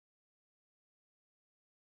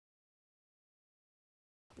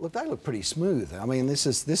Look, they look pretty smooth. I mean, this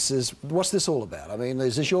is what's this all about? I mean,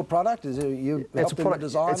 is this your product? Is it you helped in the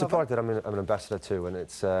design? It's a product that I'm an ambassador to, and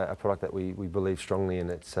it's a product that we believe strongly in.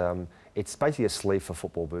 It's basically a sleeve for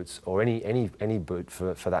football boots, or any boot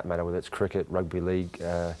for that matter, whether it's cricket, rugby league,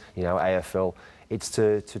 you know, AFL. It's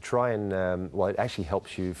to try and, well, it actually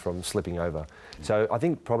helps you from slipping over. So I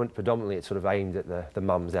think predominantly it's sort of aimed at the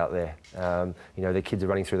mums out there. You know, their kids are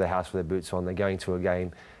running through the house with their boots on, they're going to a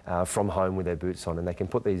game from home with their boots on, and they can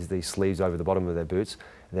put these sleeves over the bottom of their boots.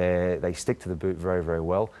 They stick to the boot very, very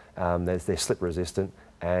well. They're slip resistant.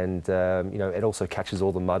 And you know, it also catches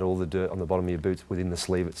all the mud, all the dirt on the bottom of your boots within the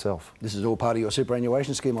sleeve itself. This is all part of your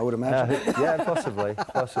superannuation scheme, I would imagine. Yeah, possibly.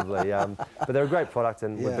 But they're a great product,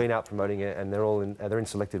 and we've been out promoting it, and they're in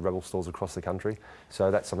selected Rebel stores across the country.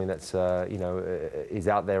 So that's something that's you know, is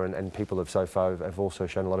out there, and people have so far have also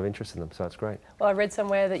shown a lot of interest in them. So it's great. Well, I read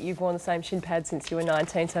somewhere that you've worn the same shin pads since you were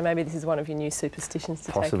 19, so maybe this is one of your new superstitions to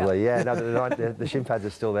take up. Possibly, yeah. No, the shin pads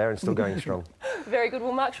are still there and still going strong. Very good.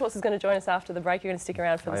 Well, Mark Schwarzer is going to join us after the break. You're going to stick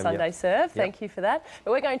around for the Sunday Serve. Thank you for that.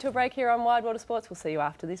 But we're going to a break here on Wide World of Sports. We'll see you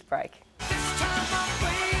after this break.